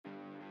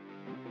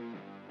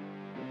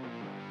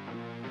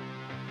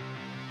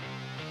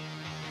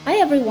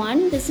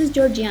everyone, this is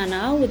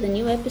Georgiana with a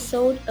new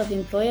episode of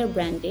Employer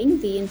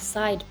Branding, the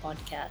Inside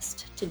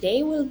podcast.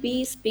 Today we'll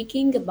be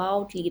speaking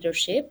about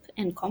leadership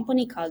and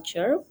company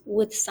culture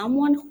with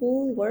someone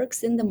who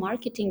works in the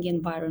marketing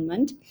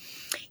environment.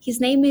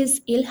 His name is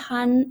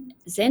Ilhan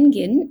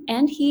Zengin,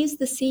 and he is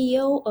the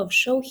CEO of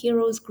Show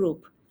Heroes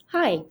Group.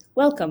 Hi,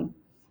 welcome.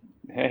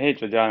 Hey,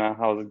 Georgiana,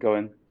 how's it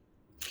going?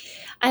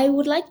 I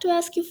would like to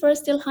ask you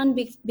first, Ilhan,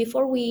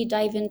 before we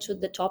dive into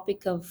the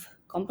topic of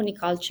company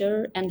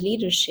culture and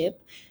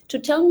leadership, to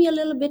tell me a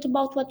little bit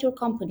about what your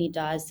company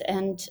does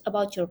and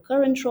about your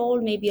current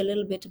role, maybe a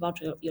little bit about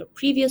your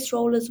previous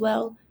role as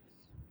well.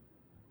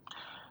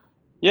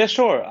 Yeah,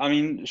 sure.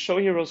 Show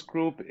Heroes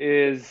Group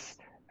is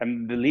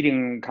the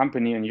leading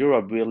company in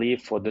Europe, really,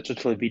 for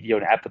digital video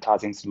and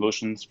advertising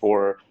solutions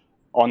for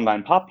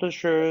online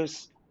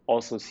publishers,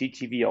 also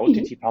CTV,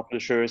 OTT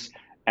publishers,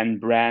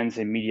 and brands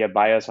and media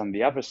buyers on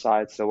the other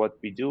side. So what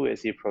we do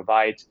is we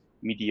provide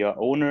media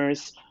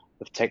owners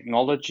with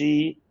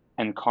technology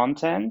and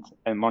content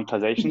and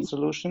monetization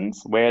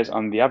solutions, whereas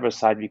on the other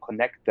side, we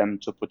connect them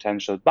to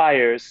potential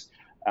buyers,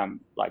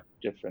 like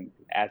different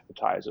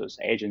advertisers,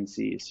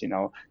 agencies,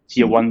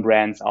 tier one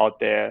brands out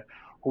there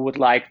who would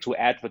like to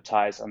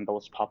advertise on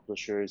those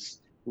publishers'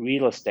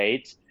 real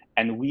estate.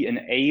 And we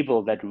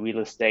enable that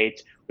real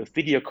estate with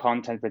video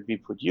content that we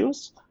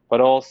produce,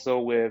 but also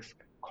with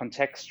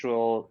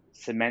contextual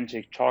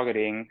semantic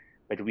targeting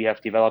that we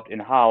have developed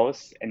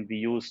in-house and we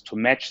use to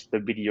match the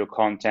video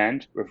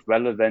content with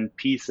relevant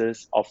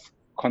pieces of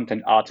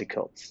content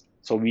articles.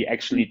 So we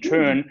actually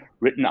turn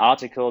written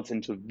articles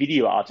into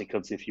video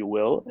articles, if you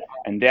will,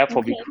 and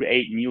therefore we Okay.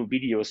 create new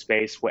video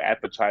space for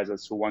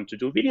advertisers who want to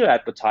do video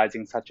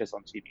advertising, such as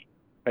on TV.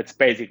 That's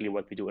basically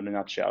what we do in a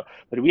nutshell.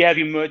 But we have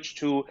emerged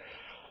to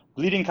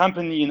leading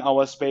company in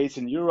our space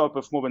in Europe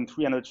with more than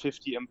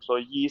 350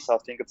 employees. I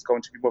think it's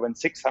going to be more than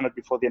 600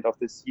 before the end of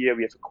this year.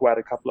 We have acquired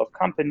a couple of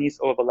companies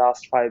over the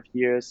last 5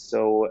 years.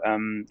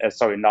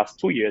 In last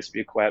 2 years,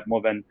 we acquired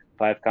more than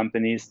 5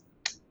 companies,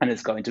 and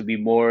it's going to be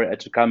more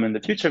to come in the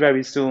future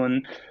very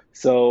soon.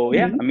 So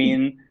yeah,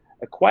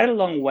 quite a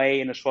long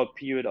way in a short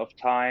period of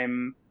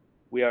time.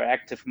 We are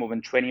active in more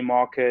than 20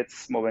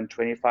 markets, more than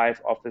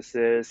 25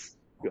 offices.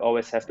 We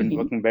always have been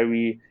working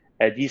very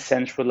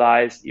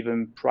decentralized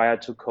even prior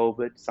to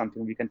COVID,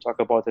 something we can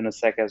talk about in a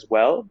sec as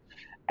well.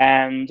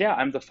 And yeah,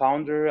 I'm the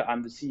founder,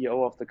 I'm the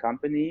CEO of the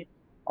company.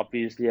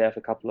 Obviously, I have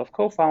a couple of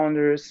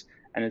co-founders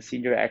and a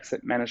senior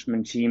asset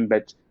management team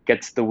that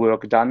gets the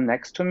work done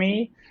next to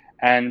me.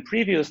 And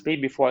previously,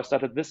 before I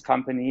started this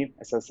company,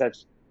 as I said,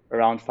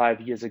 around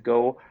 5 years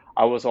ago,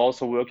 I was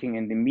also working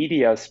in the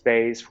media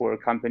space for a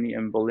company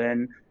in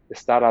Berlin, a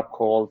startup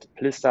called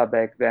Plista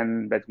back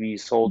then that we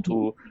sold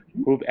to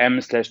Group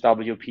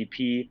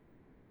M/WPP,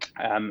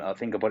 I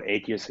think about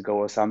 8 years ago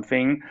or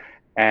something.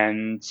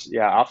 And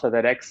yeah, after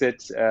that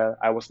exit,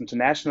 I was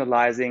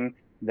internationalizing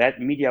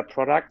that media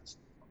product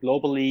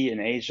globally in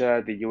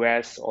Asia, the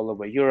US, all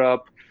over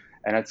Europe.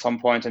 And at some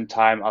point in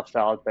time, I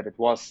felt that it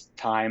was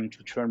time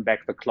to turn back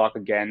the clock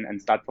again and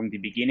start from the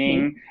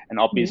beginning and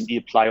obviously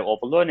apply all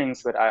the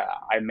learnings that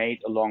I made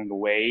along the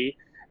way.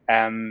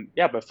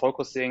 But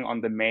focusing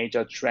on the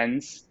major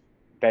trends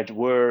that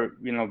were,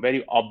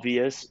 very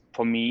obvious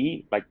for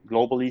me, like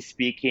globally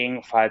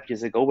speaking, 5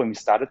 years ago when we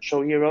started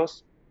Show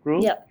Heroes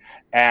Group.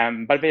 Yeah.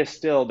 But they're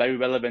still very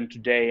relevant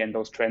today, and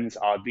those trends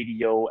are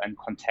video and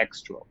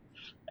contextual.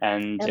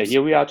 And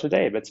here we are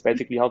today. That's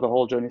basically how the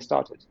whole journey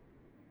started.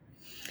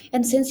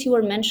 And since you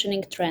were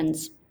mentioning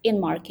trends in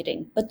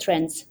marketing, but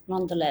trends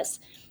nonetheless,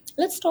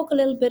 let's talk a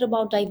little bit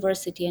about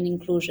diversity and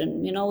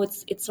inclusion.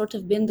 It's sort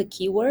of been the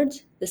keyword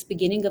this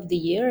beginning of the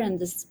year and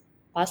the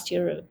past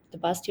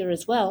year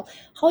as well.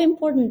 How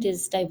important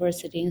is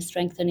diversity in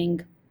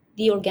strengthening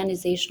the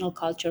organizational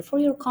culture for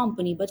your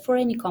company, but for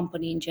any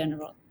company in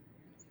general?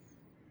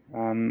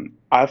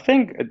 I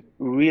think it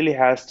really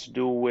has to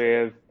do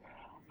with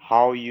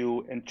how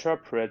you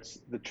interpret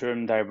the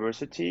term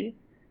diversity.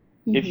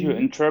 If you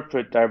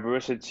interpret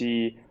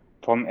diversity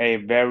from a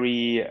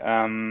very,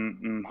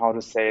 how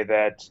to say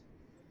that,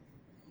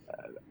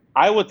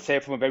 I would say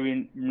from a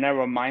very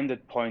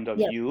narrow-minded point of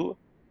Yeah, view,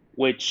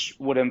 which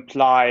would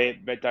imply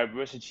that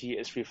diversity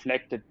is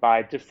reflected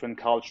by different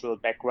cultural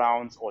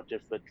backgrounds or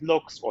different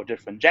looks or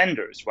different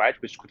genders, right?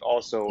 Which could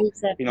also,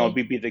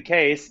 exactly. be the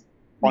case.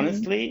 Mhm.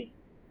 Honestly,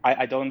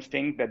 I don't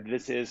think that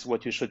this is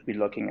what you should be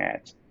looking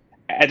at.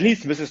 At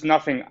least this is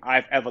nothing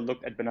I've ever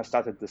looked at when I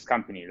started this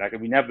company. Like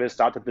we never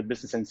started the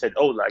business and said,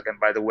 oh, like, and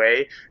by the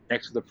way,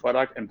 next to the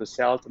product and the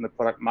sales and the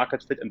product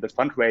market fit and the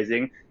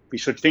fundraising, we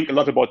should think a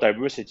lot about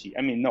diversity.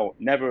 No,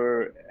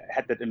 never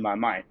had that in my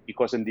mind,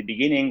 because in the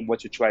beginning,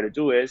 what you try to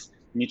do is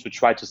you need to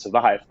try to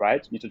survive,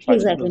 right? You need to try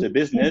to build a Exactly.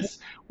 business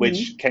which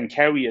Mhm. can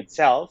carry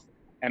itself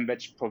and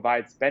which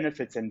provides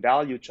benefits and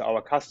value to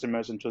our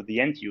customers and to the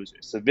end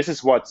users. So this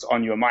is what's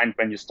on your mind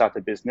when you start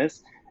a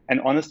business. And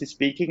honestly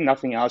speaking,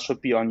 nothing else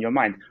should be on your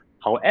mind.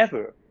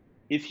 However,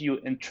 if you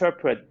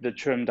interpret the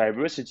term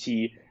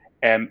diversity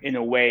in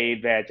a way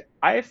that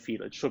I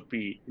feel it should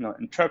be,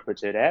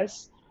 interpreted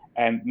as,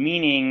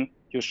 meaning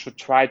you should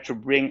try to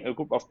bring a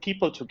group of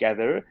people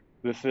together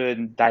with a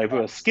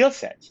diverse skill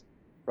set,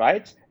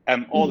 right?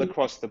 All Mhm.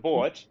 across the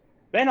board,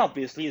 then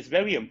obviously it's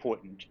very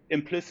important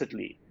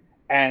implicitly.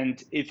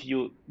 And if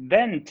you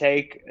then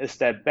take a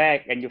step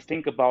back and you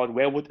think about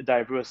where would a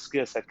diverse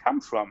skill set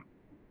come from,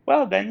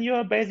 well, then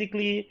you're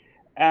basically,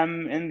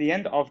 in the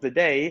end of the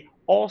day,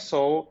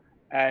 also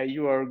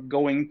you are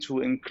going to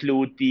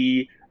include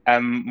the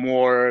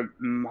more,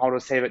 how to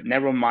say it,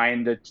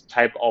 narrow-minded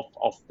type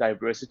of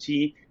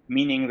diversity,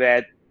 meaning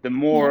that the Yeah,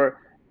 more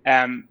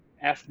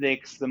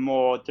ethnics, the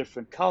more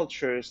different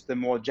cultures, the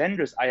more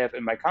genders I have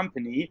in my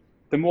company,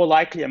 the more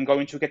likely I'm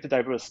going to get the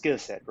diverse skill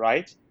set,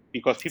 right?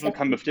 Because people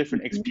come exactly. with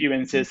different Mhm. Mhm.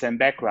 experiences and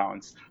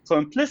backgrounds. So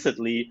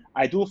implicitly,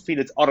 I do feel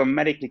it's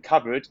automatically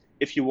covered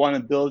if you want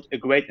to build a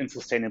great and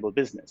sustainable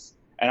business.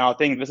 And I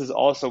think this is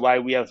also why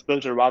we have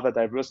built a rather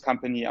diverse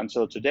company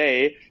until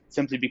today,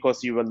 simply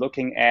because you were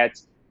looking at,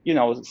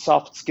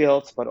 soft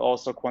skills, but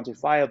also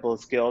quantifiable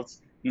skills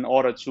in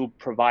order to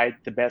provide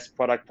the best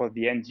product for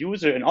the end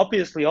user. And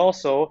obviously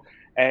also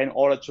in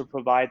order to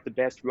provide the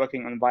best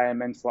working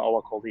environment for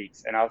our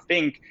colleagues. And I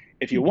think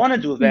if you want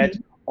to do that,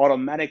 Mhm.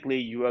 automatically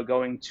you are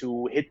going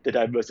to hit the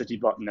diversity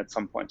button at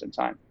some point in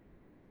time.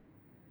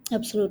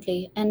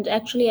 Absolutely. And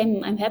actually,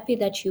 I'm happy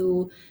that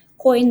you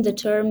coined the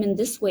term in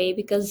this way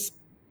because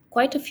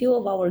quite a few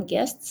of our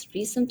guests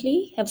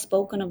recently have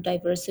spoken of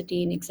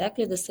diversity in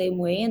exactly the same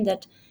way. And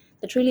that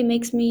really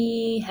makes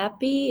me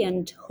happy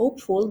and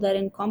hopeful that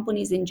in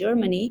companies in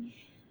Germany,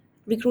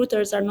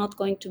 recruiters are not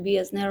going to be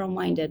as narrow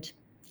minded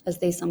as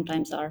they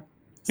sometimes are.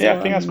 Yeah,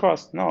 So, fingers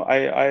crossed. No,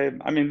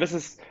 I mean, this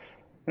is,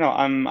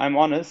 I'm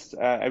honest.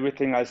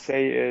 Everything I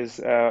say is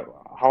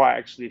how I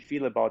actually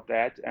feel about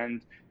that.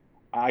 And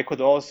I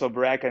could also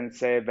brag and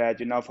say that,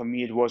 for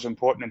me, it was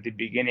important at the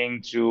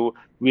beginning to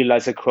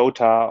realize a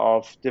quota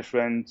of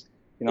different,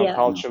 yeah.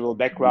 cultural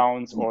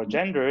backgrounds or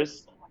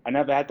genders. I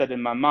never had that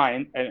in my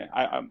mind. And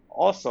I'm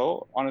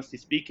also, honestly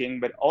speaking,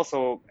 but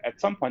also at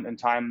some point in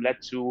time led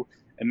to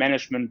a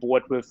management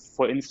board with,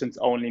 for instance,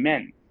 only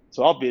men.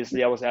 So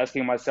obviously, I was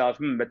asking myself,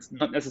 that's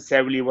not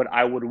necessarily what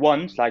I would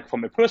want, like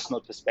from a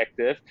personal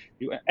perspective.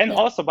 And Yeah.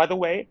 also, by the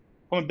way,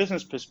 from a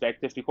business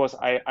perspective, because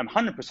I'm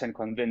 100%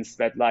 convinced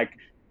that, like,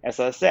 as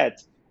I said,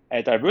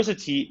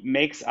 diversity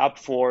makes up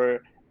for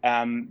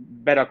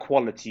better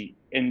quality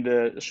in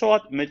the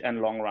short, mid,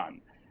 and long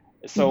run.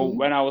 So Hmm.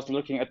 when I was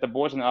looking at the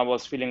board and I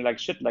was feeling like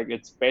shit, like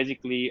it's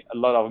basically a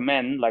lot of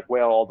men, like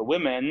where are all the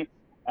women?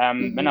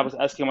 Then I Hmm. was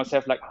asking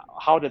myself, like,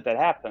 how did that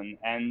happen?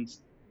 And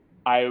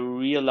I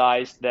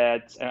realized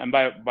that, and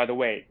by the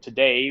way,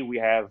 today we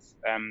have,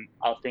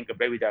 I think, a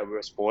very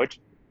diverse board,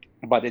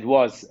 but it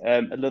was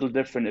a little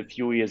different a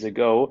few years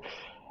ago.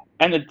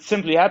 And it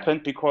simply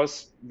happened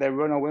because there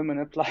were no women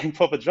applying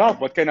for the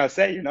job. What can I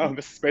say?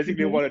 This is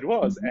basically Hmm. what it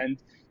was. Hmm. And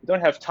you don't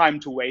have time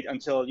to wait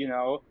until,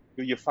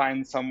 you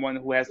find someone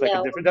who has like a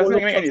Yeah, different, go doesn't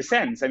look make for any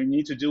sense. I mean, you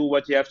need to do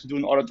what you have to do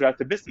in order to drive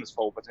the business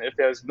forward. And if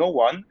there's no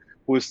one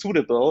who is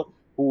suitable,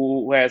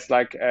 who has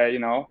like,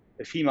 a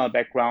female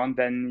background,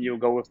 then you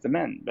go with the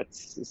men.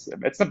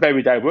 It's not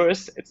very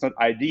diverse. It's not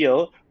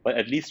ideal, but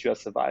at least you're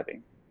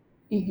surviving.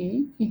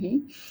 Mm-hmm, mm-hmm.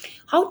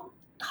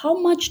 How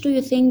much do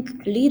you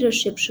think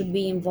leadership should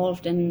be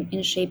involved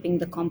in shaping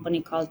the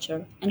company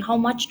culture, and how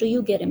much do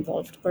you get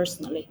involved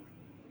personally?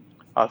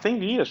 I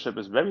think leadership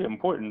is very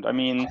important. I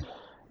mean,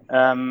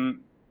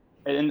 um,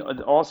 and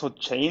it also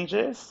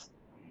changes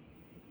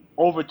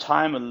over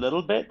time a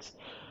little bit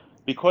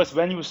because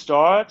when you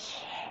start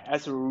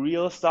as a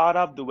real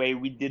startup, the way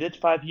we did it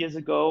 5 years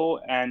ago,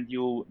 and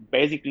you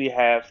basically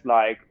have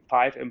like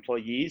 5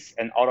 employees,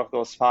 and out of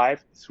those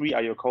five, three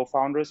are your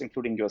co-founders,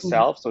 including Mhm.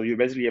 yourself. So you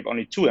basically have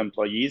only 2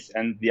 employees,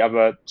 and the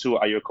other two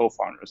are your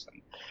co-founders.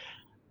 And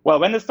well,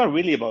 when it's not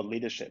really about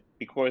leadership,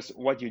 because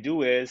what you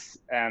do is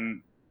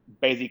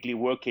basically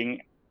working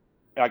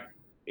like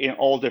in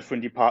all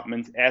different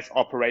departments as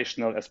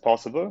operational as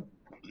possible.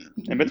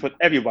 And that's Mhm. what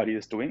everybody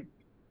is doing.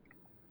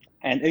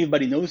 And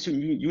everybody knows you,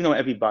 you know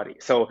everybody.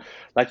 So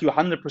like you're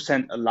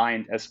 100%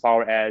 aligned as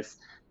far as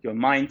your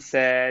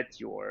mindset,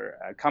 your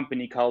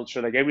company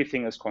culture, like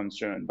everything is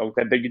concerned. But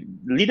the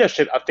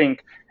leadership, I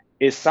think,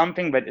 is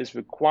something that is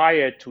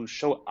required to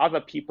show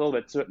other people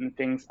that certain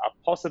things are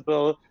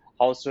possible,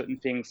 how certain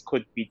things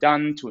could be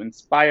done, to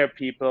inspire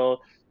people,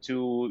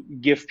 to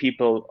give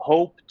people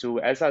hope, to,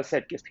 as I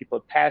said, give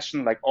people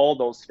passion, like all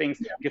those things,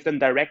 give them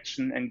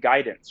direction and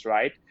guidance,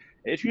 right?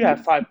 If you have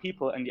Mhm. 5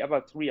 people and the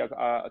other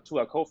two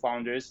are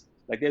co-founders,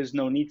 like there's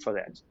no need for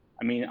that.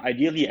 I mean,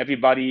 ideally,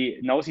 everybody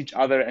knows each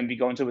other and we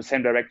go into the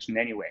same direction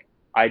anyway.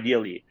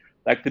 Ideally,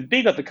 like the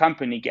bigger the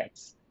company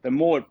gets, the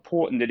more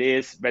important it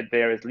is that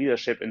there is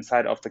leadership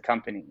inside of the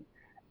company.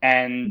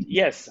 And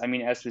yes, I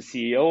mean, as the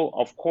CEO,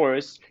 of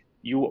course,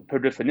 you, per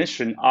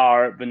definition,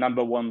 are the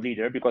number one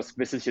leader because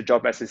this is your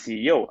job as a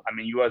CEO. I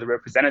mean, you are the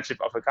representative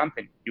of a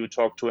company. You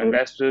talk to True.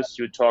 investors,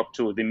 you talk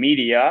to the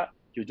media,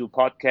 you do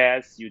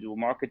podcasts, you do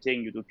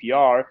marketing, you do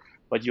PR.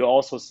 but you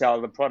also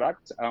sell the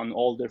product on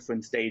all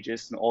different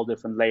stages and all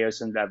different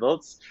layers and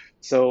levels.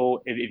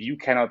 So if you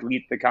cannot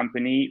lead the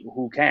company,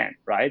 who can,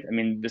 right? I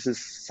mean, this is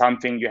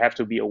something you have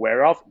to be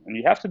aware of and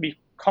you have to be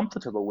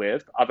comfortable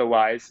with.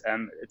 Otherwise,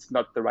 it's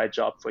not the right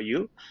job for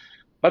you.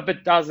 But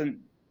that doesn't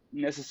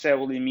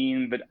necessarily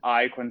mean that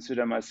I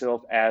consider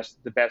myself as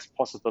the best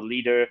possible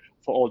leader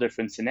for all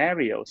different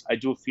scenarios. I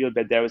do feel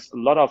that there is a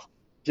lot of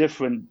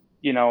different,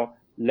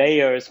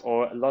 layers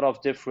or a lot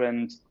of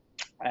different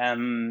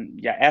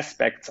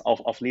aspects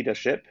of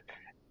leadership,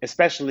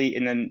 especially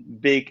in a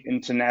big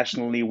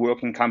internationally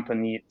working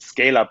company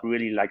scale up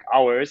really like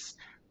ours.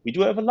 We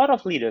do have a lot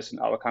of leaders in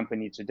our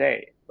company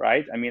today,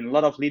 right? I mean, a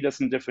lot of leaders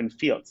in different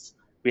fields.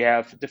 We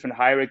have different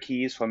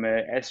hierarchies from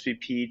a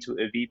SVP to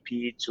a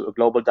VP to a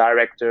global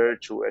director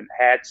to a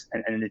head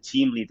and a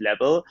team lead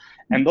level.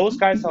 And those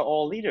guys are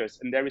all leaders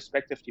in their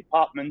respective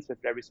departments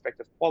with their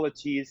respective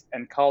qualities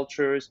and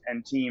cultures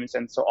and teams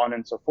and so on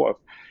and so forth.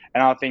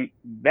 And I think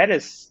that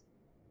is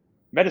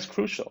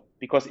crucial,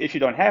 because if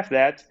you don't have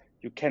that,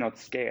 you cannot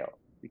scale.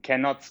 You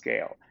cannot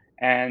scale.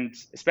 And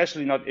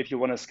especially not if you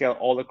want to scale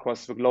all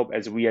across the globe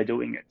as we are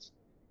doing it.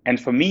 And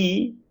for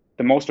me,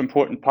 the most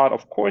important part,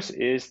 of course,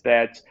 is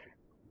that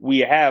we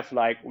have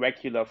like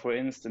regular, for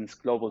instance,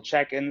 global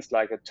check-ins,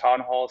 like a town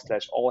hall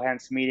 / all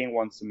hands meeting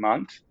once a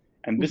month.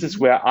 And this is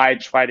where I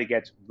try to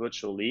get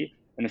virtually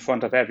in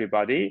front of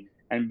everybody.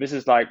 And this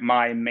is like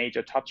my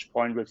major touch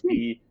point with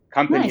the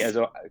company as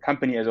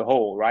a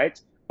whole,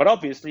 right? But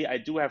obviously, I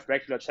do have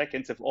regular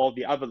check-ins with all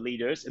the other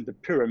leaders in the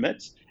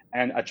pyramid,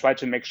 and I try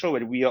to make sure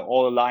that we are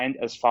all aligned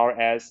as far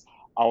as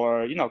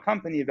our,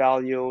 company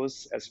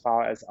values, as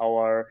far as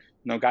our,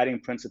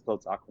 guiding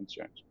principles are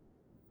concerned.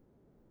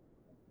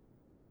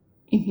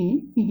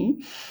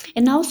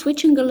 And now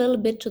switching a little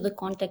bit to the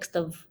context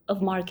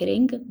of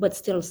marketing, but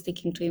still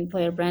sticking to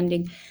employer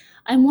branding,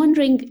 I'm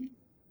wondering,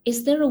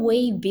 is there a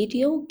way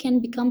video can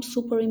become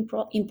super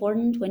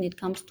important when it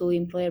comes to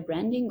employer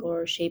branding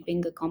or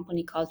shaping a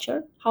company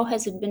culture? How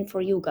has it been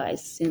for you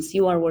guys, since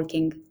you are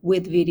working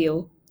with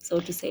video, so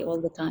to say, all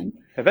the time?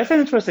 That's an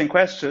interesting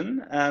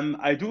question.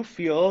 I do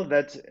feel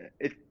that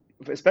it,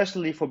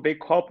 especially for big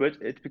corporate,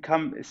 it's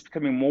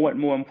becoming more and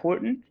more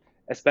important,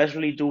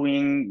 especially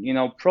doing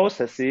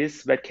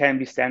processes that can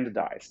be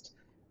standardized,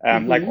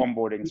 like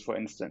onboardings, for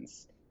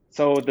instance.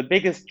 So the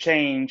biggest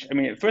change, I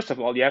mean, first of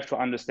all, you have to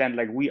understand,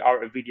 like, we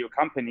are a video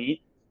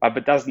company, but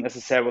it doesn't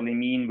necessarily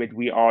mean that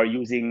we are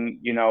using,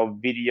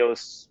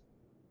 videos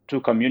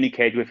to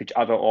communicate with each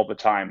other all the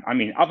time. I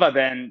mean, other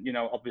than,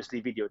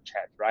 obviously video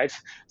chat, right?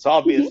 So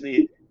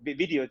obviously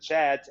video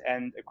chat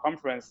and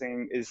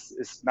conferencing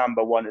is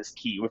number one, is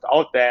key.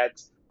 Without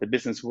that, the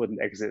business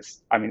wouldn't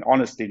exist. I mean,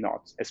 honestly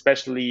not,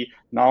 especially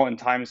now in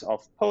times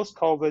of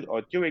post-COVID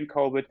or during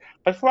COVID,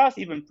 but for us,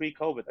 even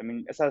pre-COVID. I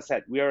mean, as I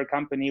said, we are a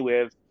company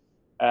with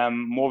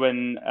more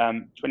than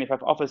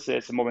 25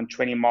 offices and more than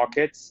 20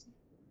 markets.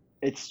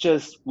 It's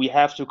just, we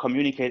have to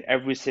communicate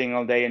every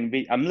single day. And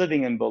I'm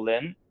living in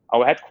Berlin.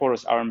 Our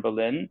headquarters are in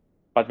Berlin,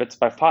 but that's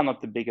by far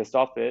not the biggest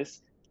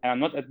office. And I'm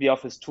not at the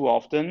office too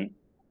often,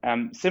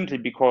 simply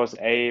because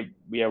A,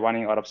 we are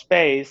running out of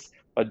space,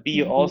 but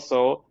B,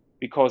 also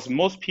because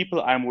most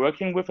people I'm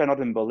working with are not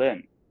in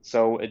Berlin.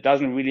 So it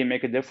doesn't really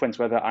make a difference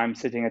whether I'm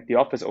sitting at the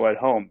office or at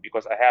home,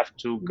 because I have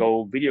to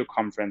go video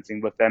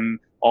conferencing with them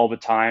all the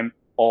time,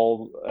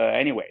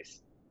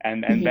 anyways.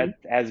 And that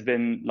has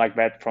been like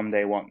that from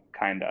day one,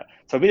 kinda.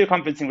 So video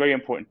conferencing, very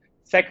important.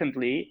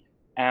 Secondly,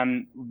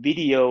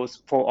 videos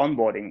for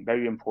onboarding,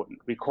 very important.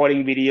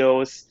 Recording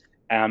videos,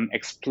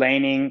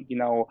 explaining,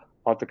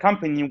 how the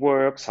company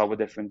works, how the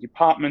different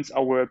departments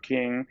are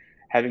working,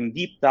 having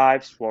deep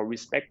dives for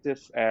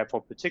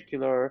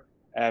particular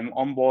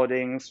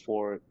onboardings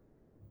for,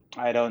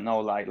 I don't know,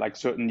 like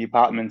certain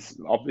departments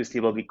obviously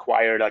will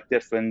require like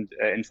different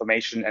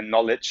information and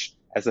knowledge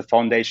as a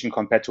foundation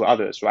compared to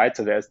others, right?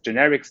 So there's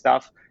generic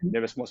stuff,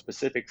 there is more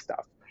specific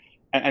stuff.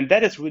 And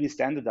that is really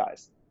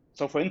standardized.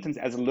 So for instance,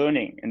 as a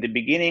learning, in the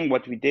beginning,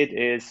 what we did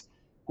is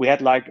we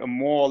had like a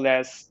more or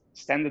less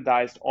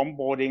standardized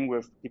onboarding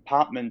with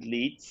department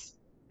leads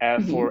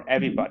for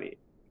everybody.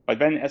 But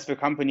then as the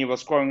company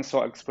was growing so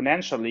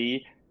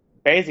exponentially,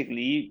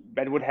 basically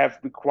that would have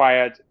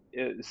required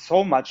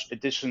so much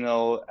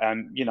additional,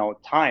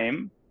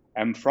 time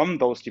from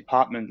those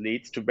department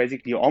leads to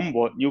basically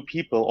onboard new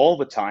people all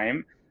the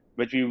time,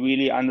 but we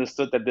really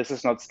understood that this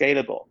is not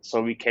scalable.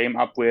 So we came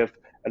up with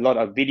a lot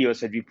of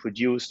videos that we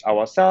produced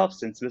ourselves,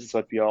 since this is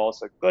what we are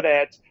also good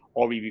at,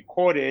 or we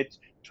recorded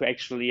to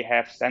actually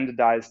have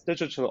standardized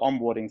digital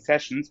onboarding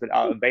sessions that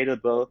are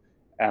available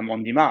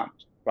on demand,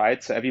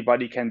 right? So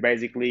everybody can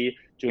basically,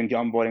 during the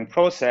onboarding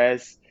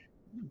process,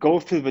 go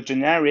through the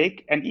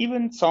generic and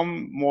even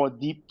some more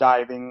deep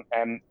diving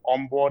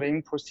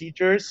onboarding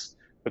procedures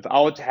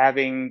without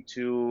having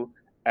to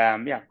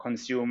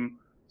consume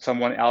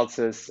someone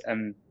else's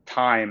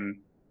time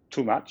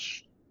too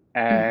much.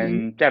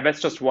 And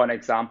that's just one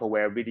example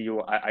where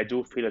video, I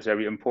do feel, is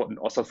very important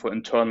also for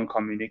internal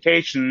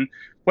communication.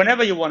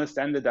 Whenever you want to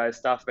standardize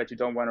stuff that you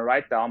don't want to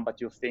write down,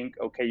 but you think,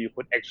 okay, you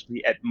could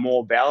actually add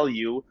more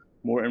value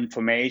more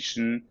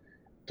information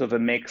to the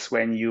mix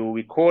when you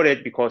record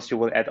it, because you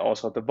will add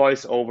also the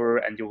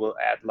voiceover and you will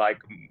add like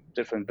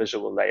different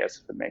visual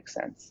layers, if it makes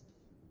sense.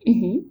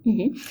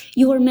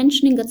 You were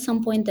mentioning at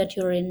some point that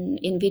you're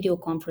in video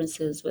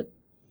conferences with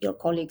your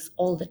colleagues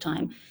all the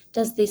time.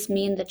 Does this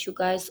mean that you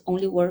guys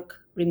only work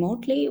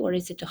remotely, or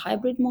is it a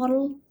hybrid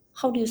model?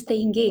 How do you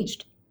stay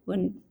engaged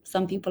when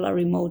some people are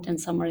remote and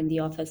some are in the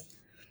office?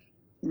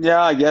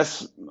 Yeah, I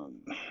guess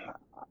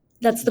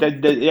That's the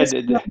yeah,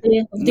 question of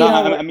no, the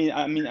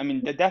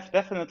hour.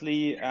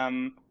 definitely.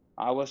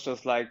 I was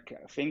just like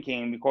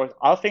thinking, because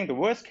I think the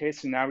worst case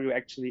scenario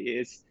actually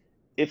is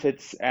if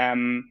it's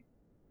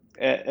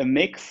a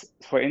mix.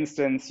 For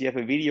instance, you have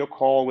a video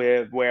call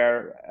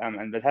where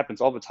and that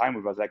happens all the time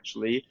with us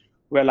actually,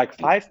 where like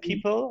 5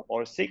 people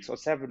or 6 or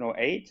 7 or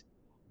 8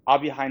 are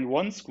behind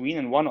one screen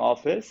in one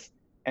office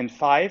and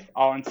 5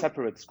 are on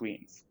separate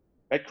screens.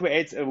 That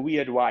creates a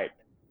weird vibe,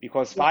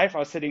 because 5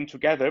 are sitting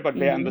together, but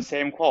they're on the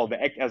same call. They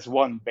act as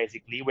one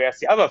basically, whereas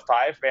the other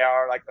 5, they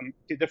are like in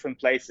 2 different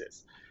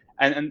places.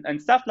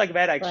 And stuff like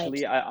that Right.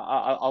 actually,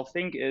 I'll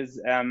think is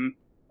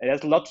it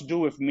has a lot to do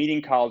with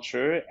meeting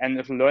culture and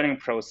with the learning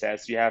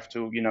process. You have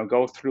to,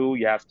 go through.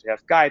 You have to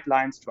have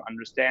guidelines to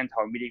understand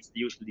how meetings are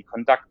usually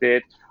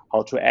conducted,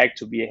 how to act,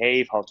 to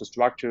behave, how to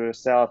structure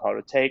yourself, how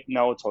to take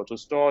notes, how to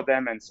store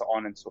them, and so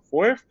on and so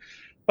forth.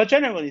 But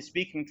generally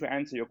speaking, to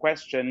answer your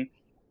question,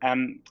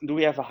 do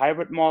we have a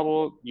hybrid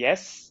model?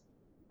 Yes,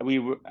 we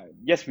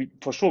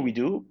for sure we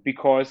do,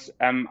 because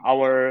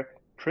our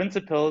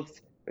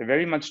principles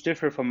very much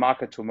differ from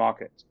market to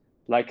market.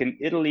 Like in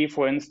Italy,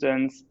 for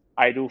instance,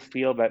 I do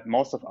feel that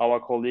most of our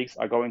colleagues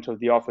are going to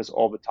the office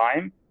all the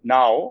time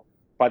now,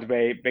 but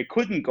they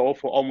couldn't go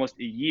for almost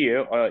a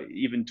year or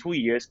even 2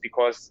 years,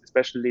 because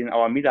especially in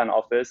our Milan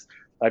office,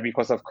 like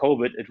because of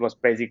COVID, it was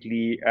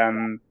basically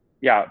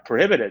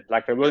prohibited.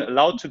 Like they weren't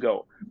allowed to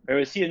go.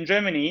 Whereas here in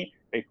Germany,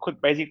 they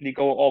could basically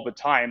go all the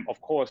time.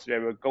 Of course, they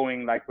were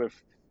going like with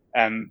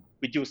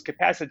reduced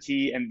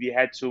capacity, and we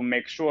had to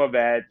make sure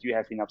that you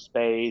have enough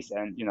space,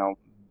 and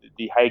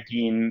the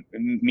hygiene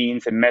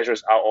means and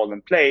measures are all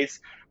in place.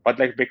 But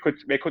like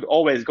they could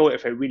always go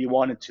if they really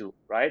wanted to,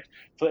 right?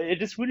 So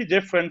it is really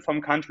different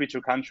from country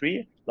to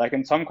country. Like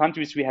in some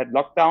countries we had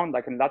lockdown,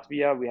 like in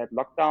Latvia we had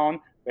lockdown,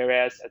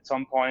 whereas at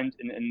some point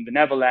in the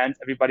Netherlands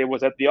everybody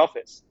was at the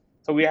office.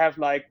 So we have,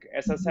 like,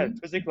 as I said,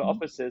 physical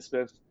offices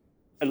with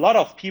a lot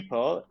of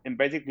people in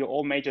basically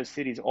all major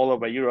cities all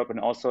over Europe, and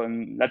also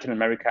in Latin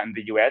America and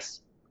the US.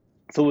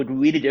 So it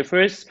really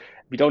differs.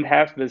 We don't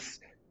have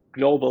this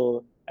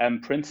global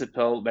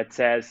principle that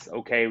says,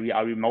 okay, we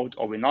are remote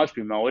or we're not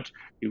remote.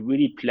 We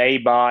really play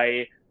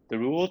by the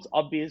rules,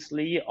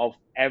 obviously, of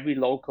every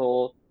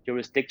local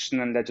jurisdiction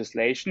and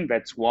legislation.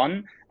 That's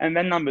one. And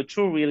then number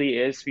two really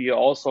is we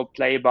also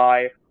play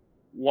by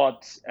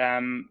what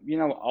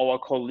our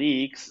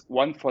colleagues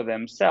want for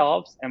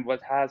themselves, and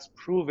what has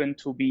proven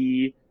to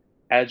be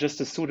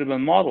just a suitable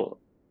model.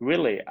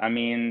 Really, I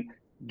mean,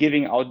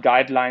 giving out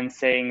guidelines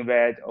saying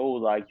that, oh,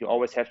 like you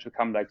always have to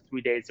come like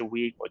 3 days a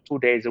week or 2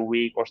 days a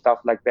week or stuff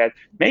like that.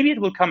 Maybe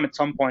it will come at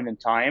some point in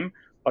time,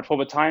 but for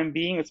the time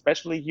being,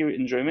 especially here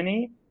in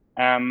Germany,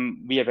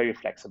 we are very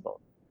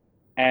flexible.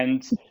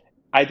 And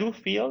I do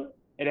feel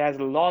it has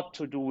a lot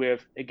to do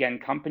with, again,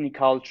 company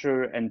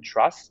culture and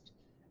trust,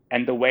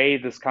 and the way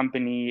this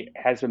company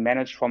has been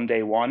managed from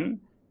day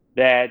one,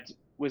 that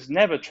was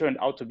never turned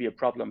out to be a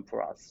problem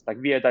for us. Like,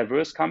 we are a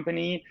diverse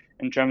company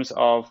in terms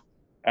of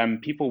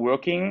people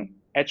working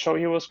at Show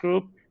Heroes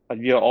Group, but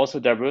we are also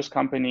a diverse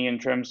company in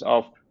terms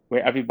of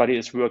where everybody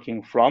is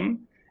working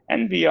from.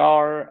 And we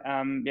are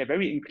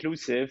very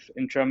inclusive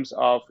in terms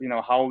of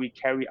how we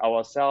carry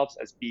ourselves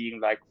as being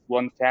like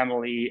one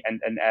family,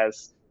 and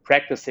as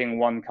practicing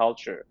one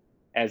culture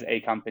as a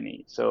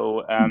company.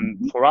 So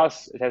for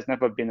us, it has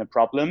never been a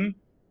problem.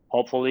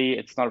 Hopefully,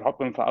 it's not a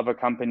problem for other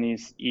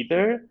companies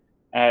either.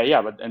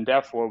 And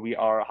therefore we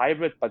are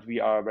hybrid, but we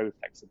are very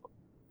flexible.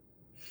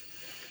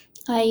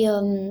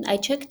 I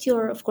checked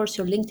of course,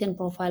 your LinkedIn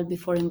profile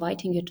before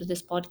inviting you to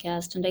this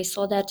podcast, and I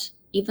saw that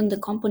even the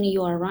company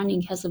you are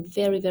running has a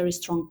very, very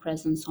strong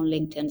presence on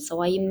LinkedIn.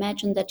 So I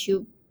imagine that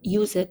you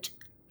use it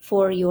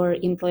for your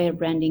employer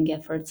branding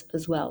efforts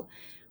as well.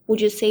 Would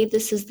you say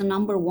this is the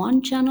number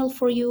one channel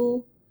for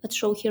you at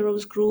Show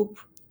Heroes Group?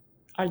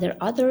 Are there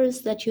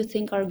others that you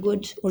think are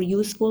good or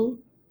useful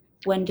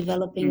when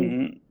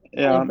developing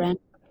employer Yeah. brand?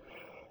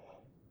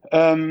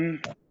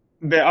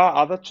 There are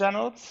other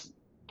channels.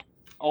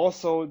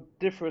 Also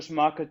differs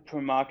market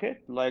per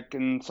market. Like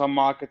in some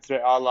markets,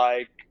 there are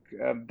like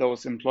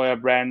those employer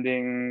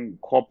branding,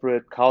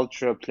 corporate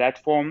culture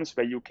platforms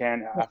where you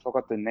can, I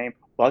forgot the name,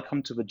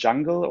 Welcome to the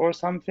Jungle or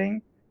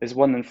something. There's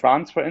one in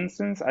France, for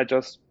instance. I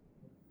just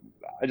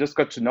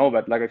got to know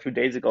that like a few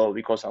days ago,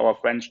 because our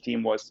French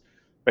team was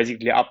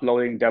basically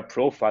uploading their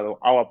profile, or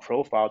our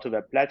profile, to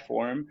that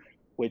platform,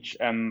 which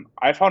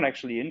I found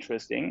actually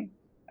interesting.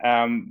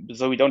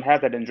 So we don't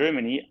have that in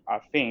Germany, I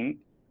think,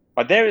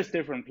 but there is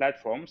different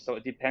platforms, so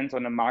it depends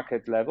on the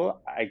market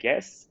level, I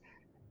guess.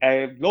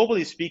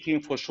 globally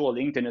speaking, for sure,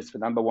 LinkedIn is the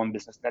number one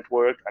business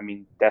network. I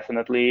mean,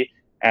 definitely.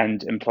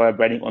 And employer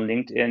branding on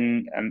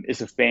LinkedIn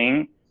is a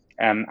thing.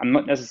 I'm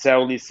not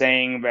necessarily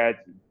saying that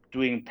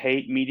doing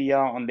paid media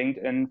on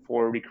LinkedIn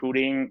for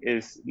recruiting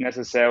is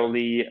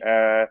necessarily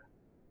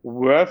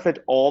worth it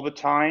all the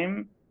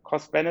time,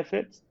 cost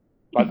benefit.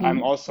 But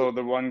I'm also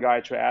the one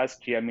guy to ask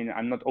here. I mean,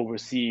 I'm not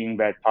overseeing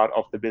that part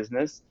of the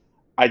business.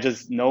 I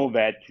just know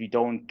that we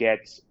don't get,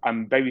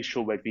 I'm very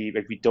sure that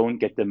we don't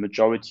get the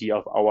majority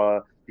of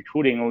our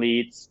recruiting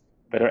leads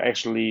that are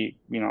actually,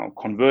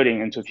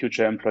 converting into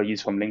future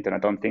employees from LinkedIn. I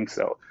don't think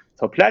so.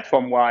 So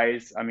platform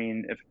wise, I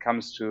mean, if it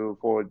comes to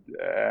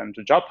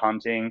job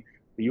hunting,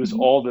 we use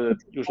all the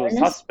usual Awareness.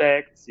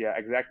 suspects. Yeah,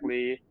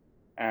 exactly.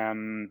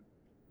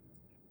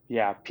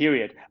 Yeah,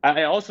 period.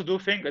 I also do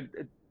think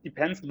it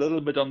depends a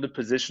little bit on the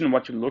position,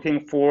 what you're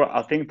looking for.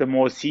 I think the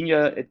more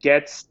senior it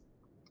gets,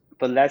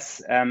 the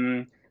less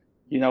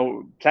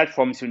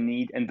platforms you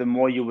need, and the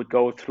more you would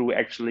go through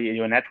actually in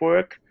your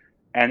network.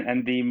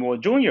 And the more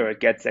junior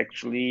it gets,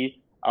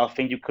 actually, I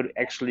think you could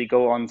actually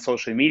go on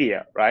social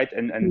media, right?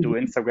 And do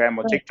Instagram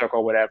or Right. TikTok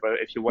or whatever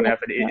if you want to Yeah,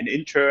 have an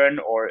intern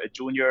or a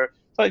junior.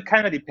 So it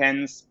kind of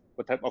depends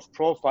what type of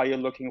profile you're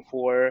looking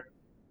for.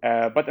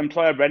 But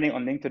employer branding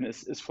on LinkedIn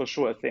is for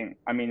sure a thing.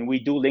 I mean, we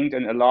do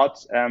LinkedIn a lot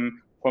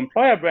for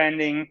employer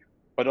branding,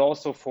 but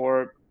also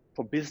for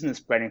business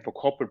branding, for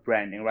corporate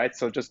branding, right?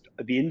 So just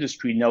the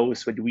industry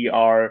knows that we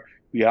are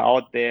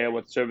out there.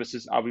 What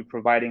services are we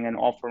providing and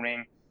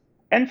offering?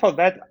 And for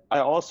that, I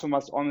also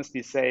must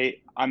honestly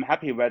say I'm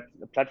happy that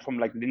a platform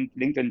like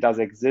LinkedIn does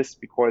exist,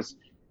 because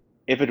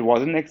if it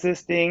wasn't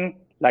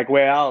existing, like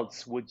where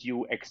else would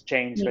you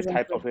exchange that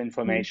type exactly. of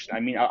information? I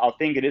mean, I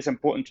think it is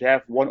important to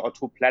have one or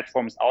two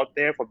platforms out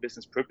there for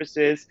business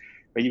purposes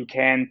where you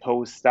can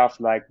post stuff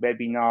like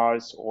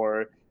webinars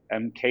or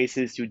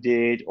cases you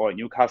did, or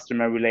new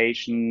customer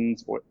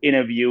relations, or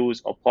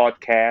interviews, or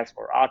podcasts,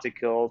 or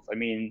articles. I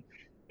mean,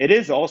 it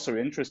is also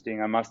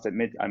interesting, I must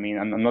admit. I mean,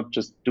 I'm not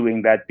just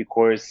doing that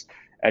because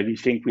we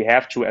think we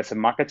have to as a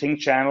marketing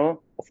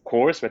channel. Of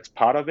course, that's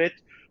part of it,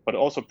 but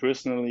also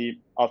personally,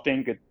 I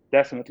think it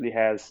definitely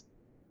has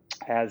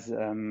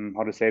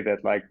how to say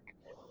that, like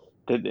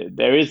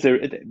there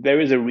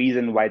is a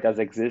reason why it does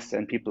exist,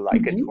 and people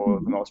like it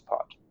for the most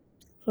part.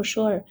 For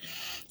sure.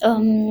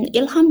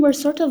 Ilhan, we're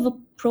sort of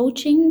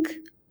approaching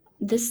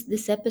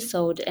this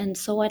episode, and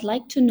so I'd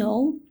like to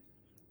know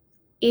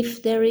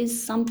if there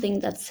is something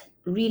that's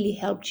really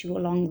helped you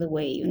along the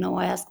way.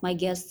 I ask my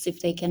guests if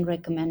they can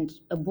recommend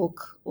a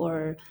book,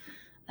 or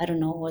I don't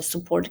know, a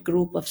support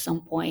group of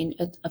some point,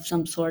 of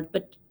some sort.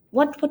 But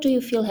what do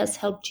you feel has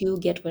helped you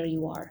get where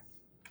you are?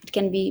 It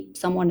can be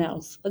someone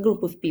else, a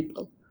group of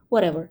people,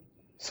 whatever.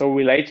 So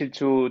related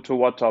to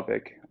what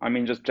topic? I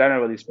mean, just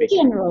generally In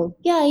speaking. general,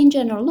 yeah, in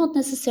general, not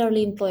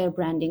necessarily employer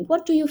branding.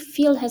 What do you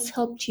feel has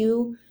helped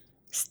you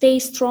stay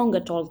strong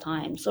at all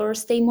times, or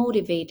stay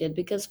motivated?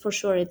 Because for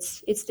sure,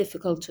 it's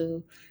difficult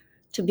to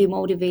be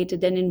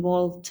motivated and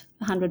involved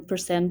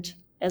 100%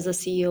 as a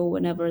CEO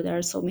whenever there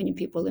are so many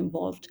people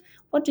involved.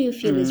 What do you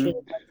feel is Mhm.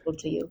 really helpful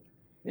to you?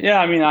 Yeah,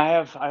 I mean, I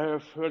have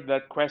heard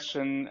that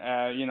question,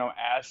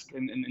 asked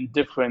in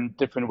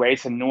different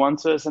ways and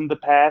nuances in the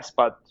past.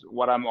 But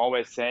what I'm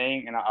always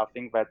saying, and I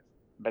think that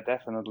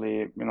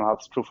definitely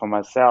helps true for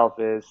myself,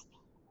 is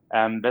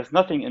there's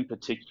nothing in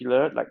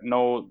particular, like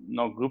no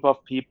group of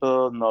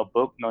people, no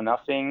book, no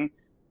nothing.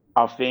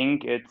 I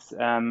think it's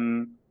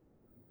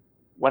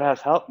what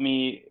has helped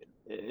me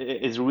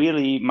is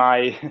really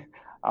my.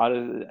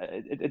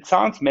 It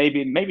sounds,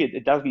 maybe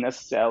it doesn't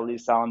necessarily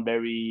sound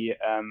very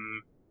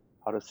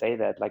how to say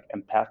that, like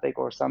empathic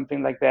or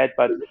something like that,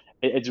 but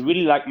it's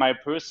really like my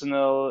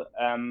personal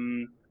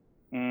mm,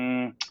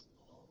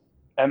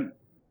 um,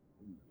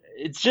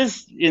 it's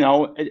just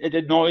it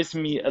annoys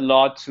me a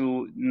lot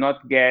to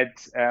not get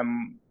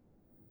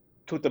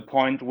to the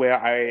point where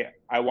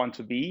I want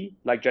to be,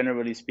 like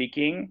generally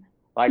speaking.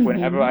 Like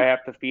whenever I Mm-hmm. have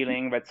the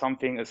feeling that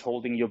something is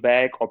holding you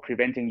back or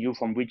preventing you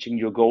from reaching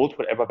your goals,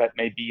 whatever that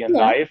may be in Yeah.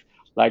 life,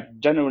 like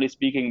generally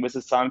speaking, this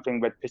is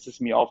something that pisses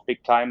me off big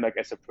time, like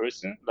as a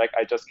person. Like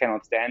I just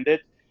cannot stand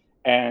it.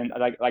 And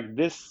like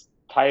this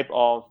type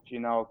of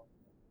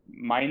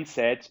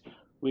mindset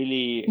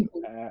really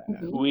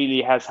Mm-hmm.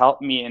 really has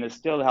helped me and is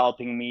still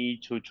helping me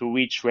to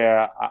reach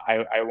where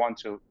I want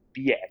to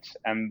be at.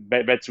 And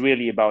that's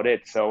really about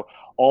it. So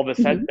all the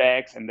Mm-hmm.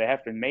 setbacks, and there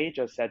have been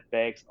major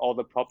setbacks, all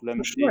the For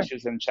problems, sure.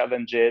 issues, and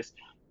challenges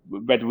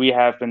that we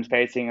have been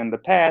facing in the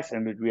past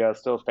and that we are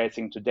still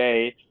facing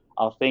today,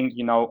 I think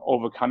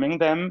overcoming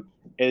them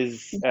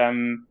is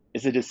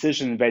a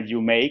decision that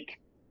you make.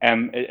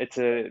 It's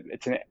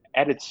an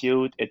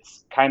attitude.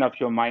 It's kind of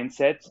your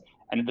mindset,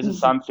 and this is Mm-hmm.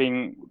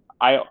 something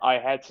I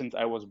had since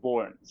I was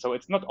born. So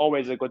it's not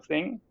always a good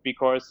thing,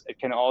 because it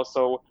can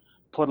also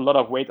put a lot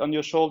of weight on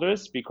your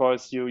shoulders,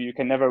 because you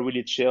can never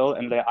really chill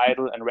and lay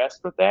idle and rest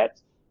with that.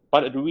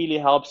 But it really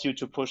helps you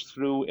to push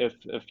through if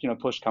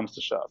push comes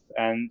to shove.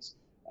 And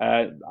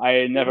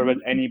I never read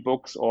any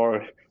books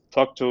or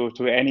talked to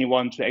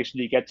anyone to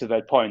actually get to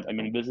that point. I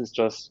mean, this is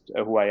just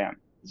who I am.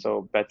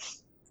 So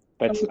that's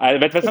But So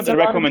that was it's not a a lot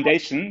about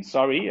recommendation.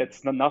 Sorry,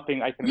 it's not nothing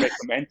I can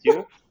recommend you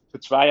to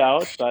try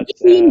out. But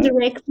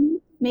yeah,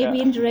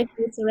 maybe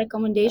indirectly, it's a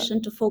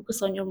recommendation to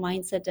focus on your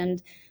mindset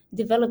and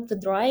develop the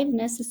drive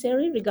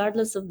necessary,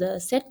 regardless of the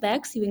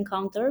setbacks you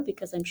encounter,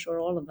 because I'm sure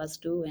all of us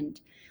do,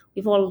 and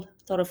we've all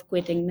thought of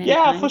quitting many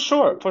yeah, for times.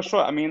 sure, for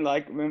sure. I mean,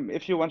 like,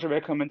 if you want a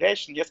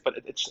recommendation, yes, but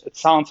it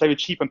sounds very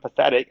cheap and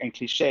pathetic and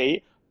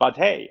cliche. But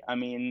hey, I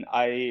mean,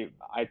 I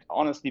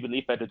honestly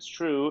believe that it's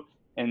true.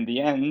 In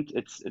the end,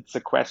 it's a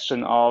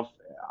question of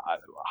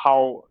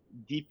how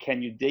deep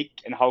can you dig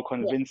and how Yeah,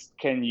 convinced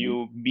can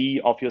you be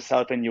of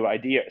yourself and your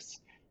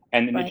ideas.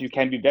 And if right. you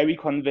can be very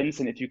convinced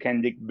and if you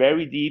can dig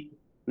very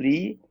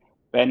deeply,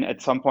 then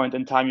at some point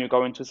in time you're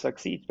going to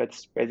succeed.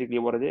 That's basically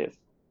what it is.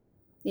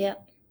 Yeah.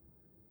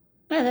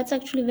 Yeah, that's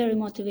actually very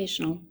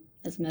motivational,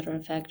 as a matter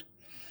of fact.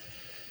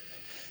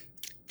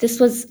 This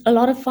was a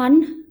lot of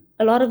fun,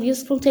 a lot of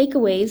useful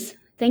takeaways.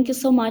 Thank you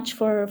so much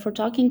for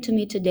talking to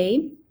me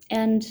today.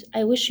 And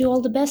I wish you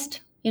all the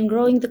best in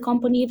growing the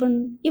company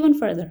even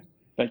further.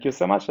 Thank you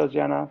so much,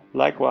 Georgiana.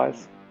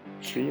 Likewise.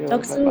 See you.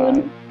 Talk Bye bye.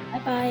 soon. Bye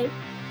bye.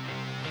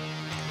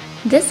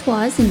 This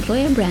was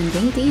Employer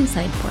Branding, the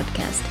Inside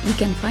Podcast. You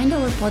can find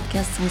our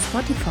podcasts on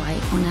Spotify,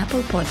 on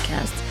Apple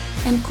Podcasts,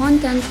 and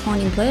content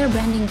on employer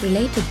branding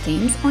related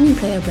themes on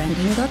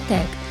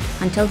employerbranding.tech.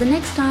 Until the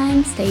next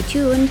time, stay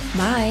tuned.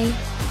 Bye.